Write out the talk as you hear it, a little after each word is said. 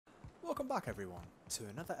Welcome back everyone to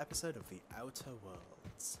another episode of the Outer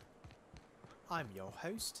Worlds. I'm your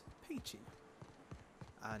host, Peachy,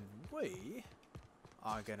 and we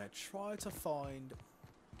are gonna try to find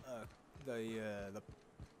the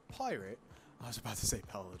pirate. I was about to say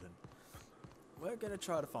paladin. We're gonna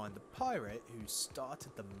try to find the pirate who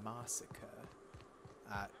started the massacre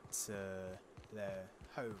at their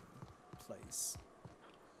home place.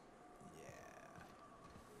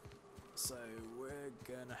 So we're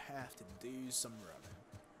gonna have to do some running.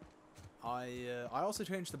 I also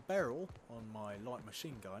changed the barrel on my light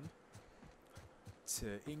machine gun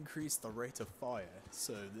to increase the rate of fire.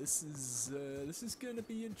 So this is gonna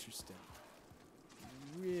be interesting.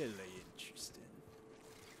 Really interesting.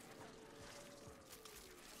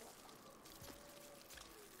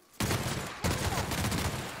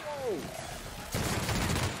 Whoa!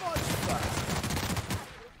 Much faster.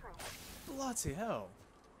 Bloody hell.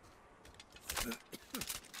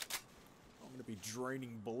 I'm gonna be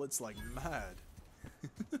draining bullets like mad.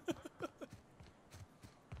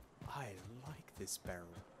 I like this barrel.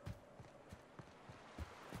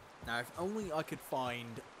 Now, if only I could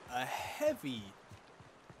find a heavy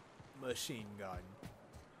machine gun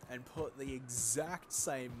and put the exact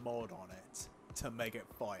same mod on it to make it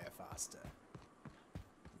fire faster.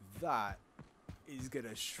 That is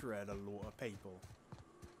gonna shred a lot of people.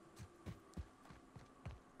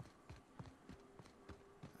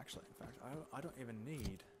 Actually, in fact, I don't even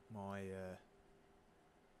need my,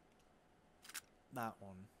 that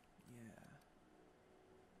one. Yeah.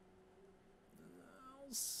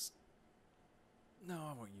 No,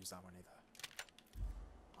 I won't use that one either.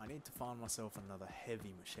 I need to find myself another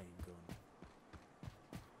heavy machine gun.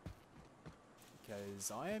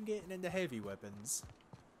 Because I am getting into heavy weapons.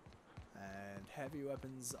 And heavy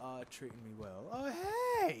weapons are treating me well. Oh,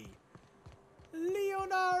 hey!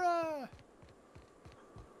 Leonara!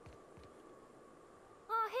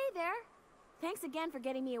 Oh, hey there. Thanks again for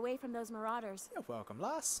getting me away from those marauders. You're welcome,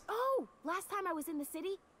 lass. Oh, last time I was in the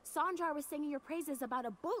city, Sandra was singing your praises about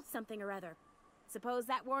a bolt something or other. Suppose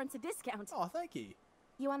that warrants a discount. Oh, thank you.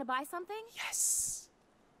 You want to buy something? Yes!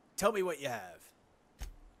 Tell me what you have.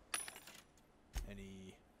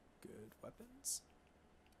 Any good weapons?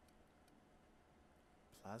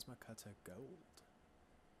 Plasma cutter gold.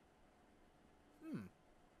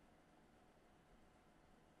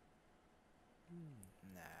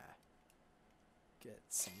 Nah. Get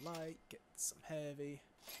some light, get some heavy.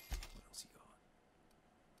 What else you got?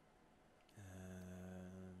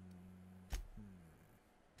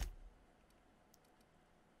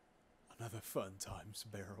 Another fun times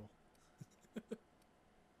barrel.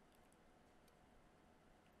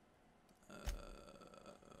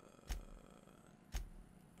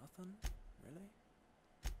 Nothing? Really?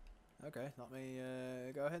 Okay, let me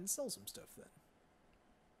go ahead and sell some stuff then.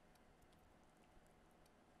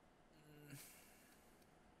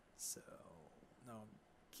 So, now I'm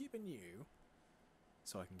keeping you,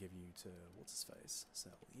 so I can give you to what's his face.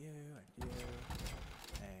 Sell you, and you,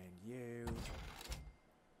 and you.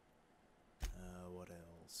 What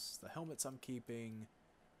else? The helmets I'm keeping,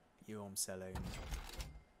 you I'm selling.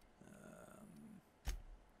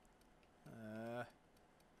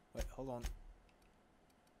 Wait, hold on.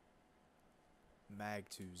 Mag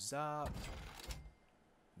 2 Zap.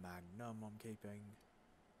 Magnum I'm keeping.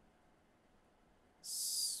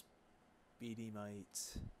 Speedy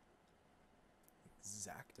Mate.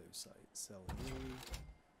 Exacto Sight. Sell you.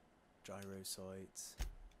 Gyro Sight.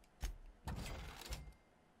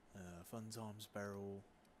 Fun Times Barrel.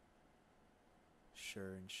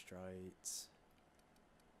 Sure and Straight.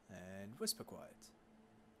 And Whisper Quiet.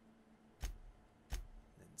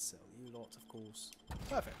 Then sell you lot, of course.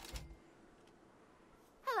 Perfect.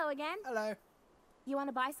 Hello again. Hello. You want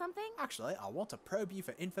to buy something? Actually, I want to probe you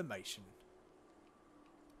for information.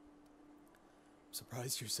 I'm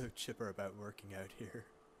surprised you're so chipper about working out here.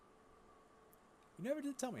 You never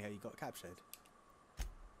did tell me how you got captured.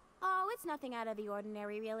 Oh, it's nothing out of the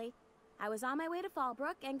ordinary, really. I was on my way to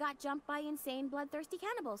Fallbrook and got jumped by insane, bloodthirsty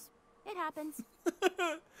cannibals. It happens.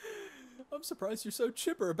 I'm surprised you're so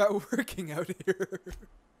chipper about working out here.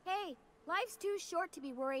 Hey, life's too short to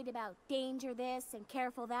be worried about danger this and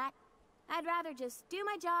careful that. I'd rather just do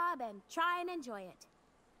my job and try and enjoy it.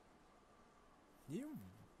 You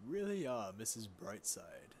really are Mrs.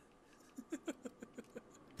 Brightside.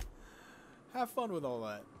 Have fun with all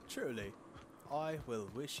that. Truly, I will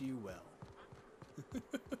wish you well.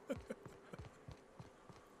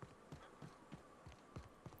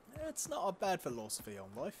 It's not a bad philosophy on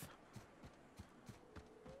life.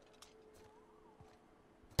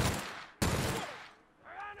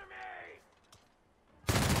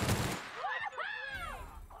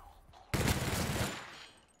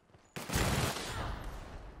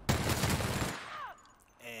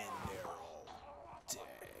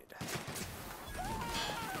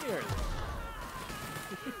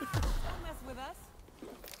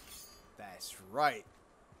 That's right.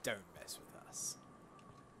 Don't mess with us.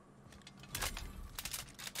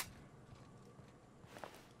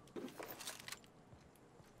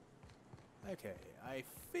 Okay, I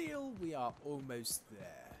feel we are almost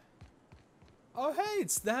there. Oh hey,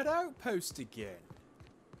 it's that outpost again.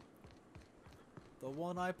 The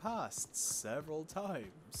one I passed several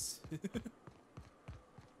times.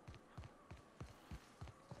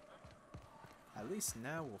 At least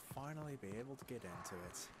now we'll finally be able to get into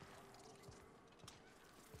it.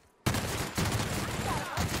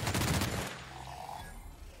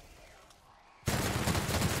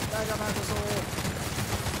 Guys,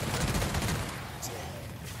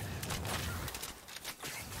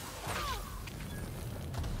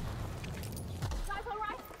 all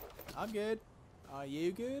right? I'm good. Are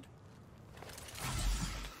you good?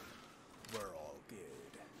 We're all good.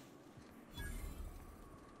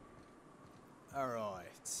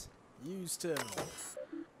 Alright. Use terminal.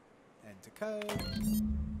 Enter code.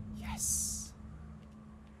 Yes.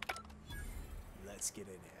 Let's get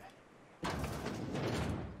in here.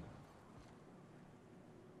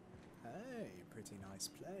 Hey, pretty nice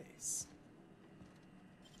place.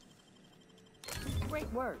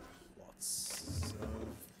 Great work. Lots of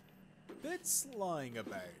bits lying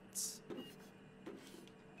about.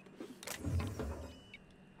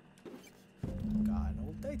 Got an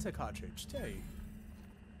old data cartridge too.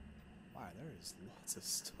 Wow, there is lots of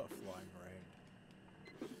stuff lying around.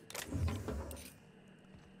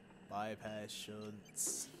 Bypass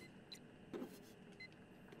shunts.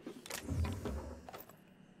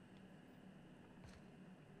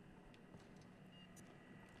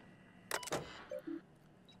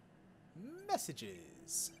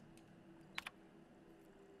 Messages.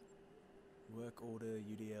 Work order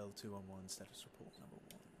UDL 211 status report number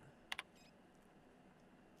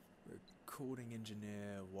 1. Recording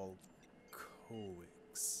engineer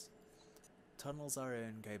Walkowicz. Tunnels are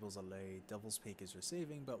in, cables are laid, Devil's Peak is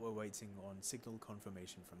receiving, but we're waiting on signal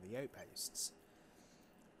confirmation from the outposts.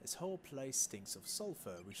 This whole place stinks of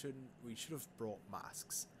sulfur. We should have brought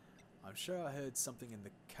masks. I'm sure I heard something in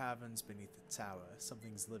the caverns beneath the tower.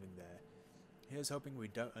 Something's living there. Here's hoping we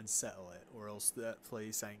don't unsettle it, or else that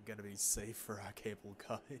place ain't gonna be safe for our cable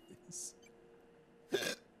guys.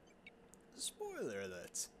 Spoiler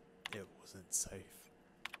alert. It wasn't safe.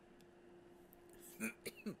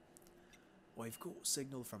 We've got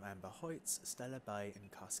signal from Amber Heights, Stella Bay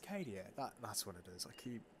and Cascadia. That's what it is. I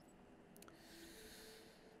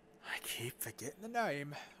keep forgetting the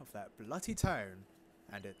name of that bloody town,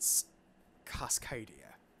 and it's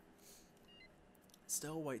Cascadia.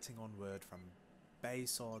 Still waiting on word from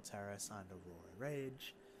Bayside Terrace and Aurora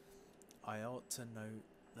Ridge. I ought to note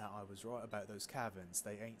that I was right about those caverns.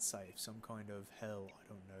 They ain't safe. Some kind of hell, I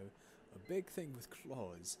don't know. A big thing with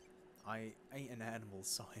claws. I ain't an animal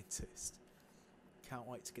scientist. Can't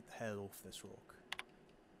wait to get the hell off this rock.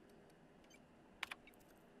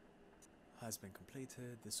 Has been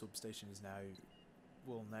completed. The substation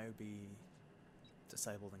will now be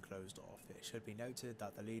disabled and closed off. It should be noted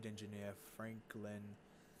that the lead engineer, Franklin,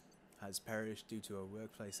 has perished due to a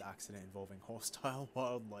workplace accident involving hostile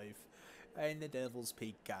wildlife in the Devil's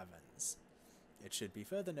Peak Caverns. It should be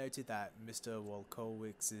further noted that Mr.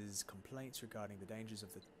 Walkowicz's complaints regarding the dangers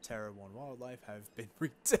of the Terra 1 wildlife have been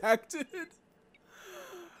redacted.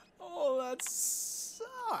 Oh, that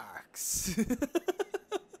sucks.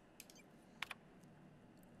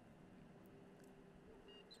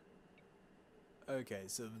 Okay,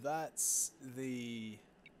 so that's the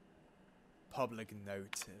public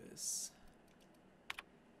notice.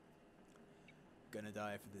 Gonna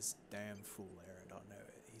die for this damn fool errand, I know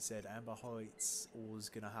it. He said Amber Heights was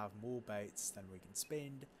gonna have more baits than we can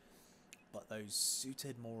spend, but those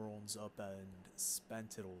suited morons up and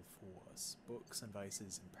spent it all for us. Books and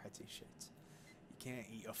vases and petty shit. You can't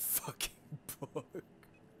eat a fucking book.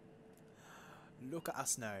 Look at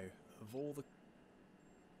us now.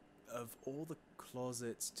 Of all the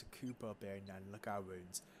closets to coop up in and lick our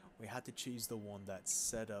wounds, we had to choose the one that's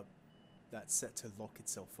set to lock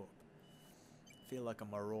itself up. Feel like a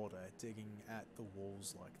marauder digging at the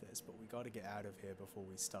walls like this, but we gotta get out of here before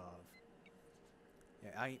we starve.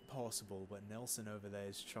 It ain't possible, but Nelson over there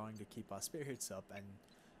is trying to keep our spirits up, and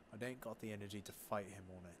I don't got the energy to fight him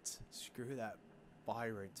on it. Screw that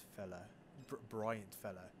Bryant fella.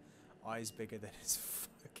 Eyes bigger than his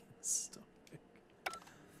fucking stomach.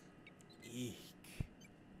 Eek.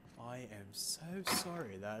 I am so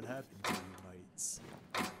sorry that happened to you, mates.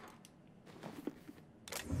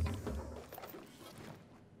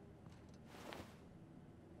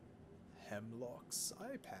 Hemlock's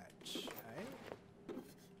eye patch, eh?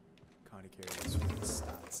 Kinda curious what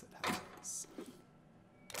stats it has.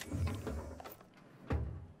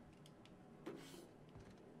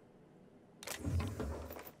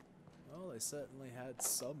 certainly had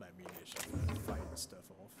some ammunition for fighting stuff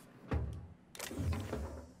off.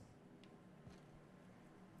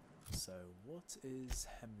 So, what is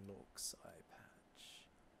Hemlock's eye patch?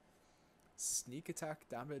 Sneak attack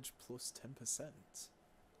damage plus 10%.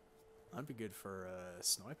 That'd be good for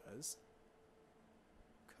snipers.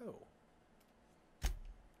 Cool.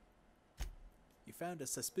 You found a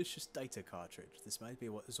suspicious data cartridge. This may be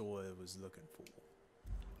what Zora was looking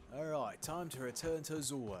for. Alright, time to return to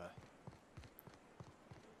Zora.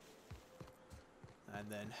 And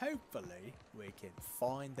then hopefully we can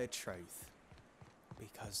find the truth.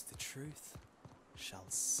 Because the truth shall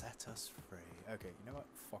set us free. Okay, you know what?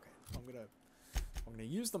 Fuck it. I'm gonna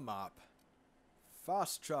use the map.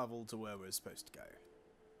 Fast travel to where we're supposed to go.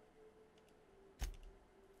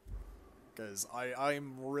 Because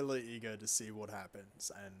I'm really eager to see what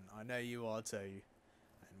happens, and I know you are too,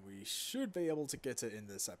 and we should be able to get it in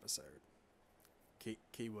this episode.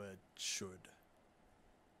 Keyword should.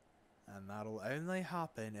 And that'll only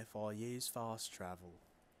happen if I use fast travel.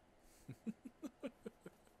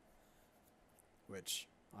 Which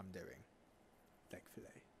I'm doing, thankfully.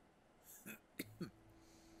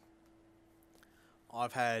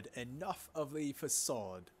 I've had enough of the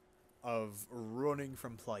facade of running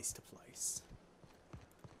from place to place.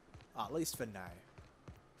 At least for now.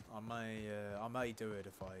 I may do it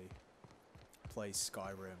if I play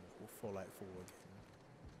Skyrim or Fallout 4 again.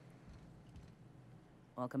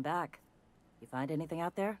 Welcome back. You find anything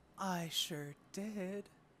out there? I sure did.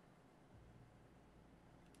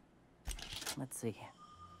 Let's see.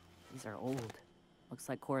 These are old. Looks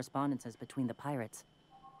like correspondences between the pirates.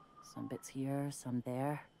 Some bits here, some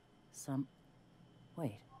there, some...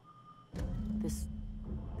 Wait. This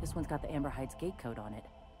one's got the Amber Heights gate code on it.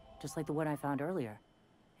 Just like the one I found earlier.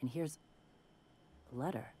 And here's... a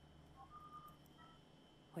letter.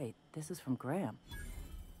 Wait, this is from Graham.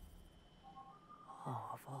 Oh,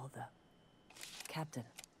 of all the... Captain.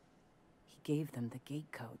 He gave them the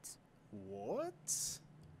gate codes. What?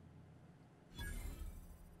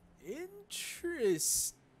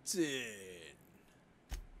 Interesting.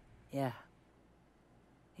 Yeah.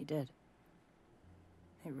 He did.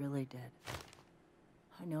 He really did.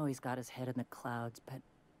 I know he's got his head in the clouds, but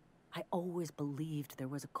I always believed there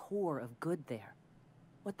was a core of good there.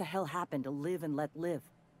 What the hell happened to live and let live?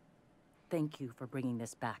 Thank you for bringing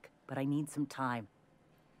this back, but I need some time.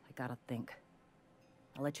 I gotta think.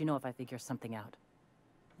 I'll let you know if I figure something out.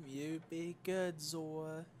 You be good,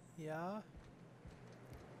 Zora. Yeah?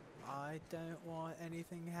 I don't want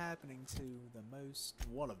anything happening to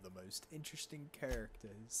one of the most interesting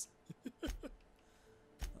characters.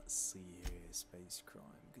 Let's see here. Space crime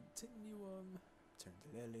continuum. Turn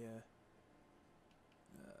to Lelia.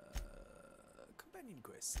 Companion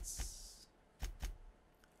quests.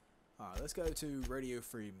 Alright, let's go to Radio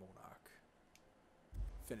Free Monarch.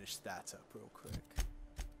 Finish that up real quick.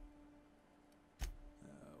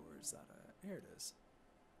 Where's that at? Here it is.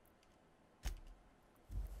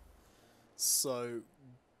 So,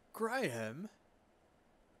 Graham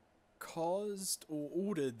caused or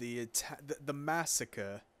ordered the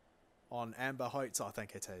massacre on Amber Heights, I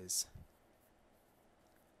think it is.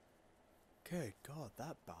 Good God,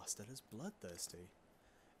 that bastard is bloodthirsty.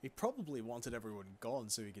 He probably wanted everyone gone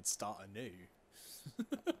so he could start anew.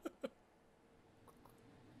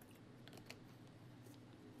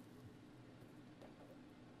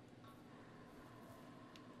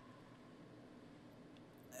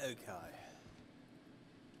 Okay.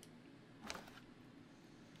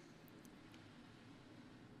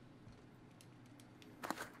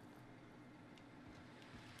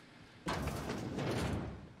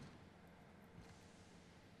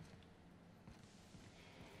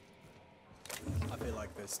 I feel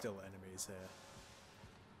like there's still enemies here.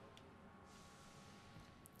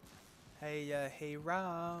 Hey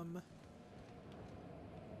Ram.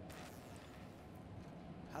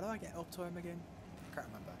 How do I get up to him again? I can't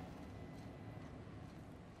remember.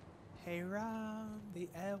 Hey Ram, the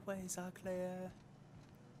airways are clear.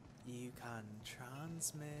 You can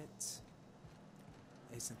transmit.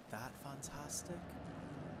 Isn't that fantastic?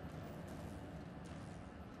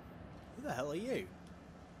 Who the hell are you?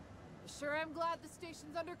 Sure am glad the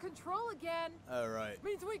station's under control again. Alright.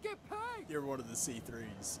 Means we get paid. You're one of the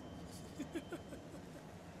C3s.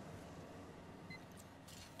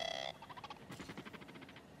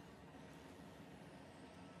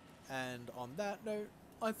 And on that note,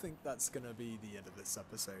 I think that's gonna be the end of this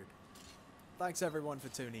episode. Thanks everyone for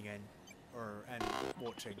tuning in, and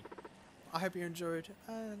watching. I hope you enjoyed,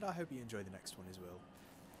 and I hope you enjoy the next one as well.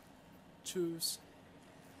 Cheers.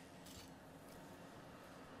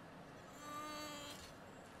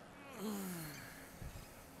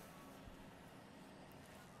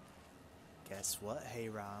 Guess what, hey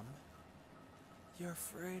Ram? You're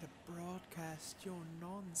afraid to broadcast your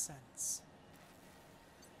nonsense.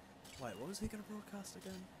 Wait, what was he gonna broadcast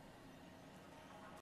again?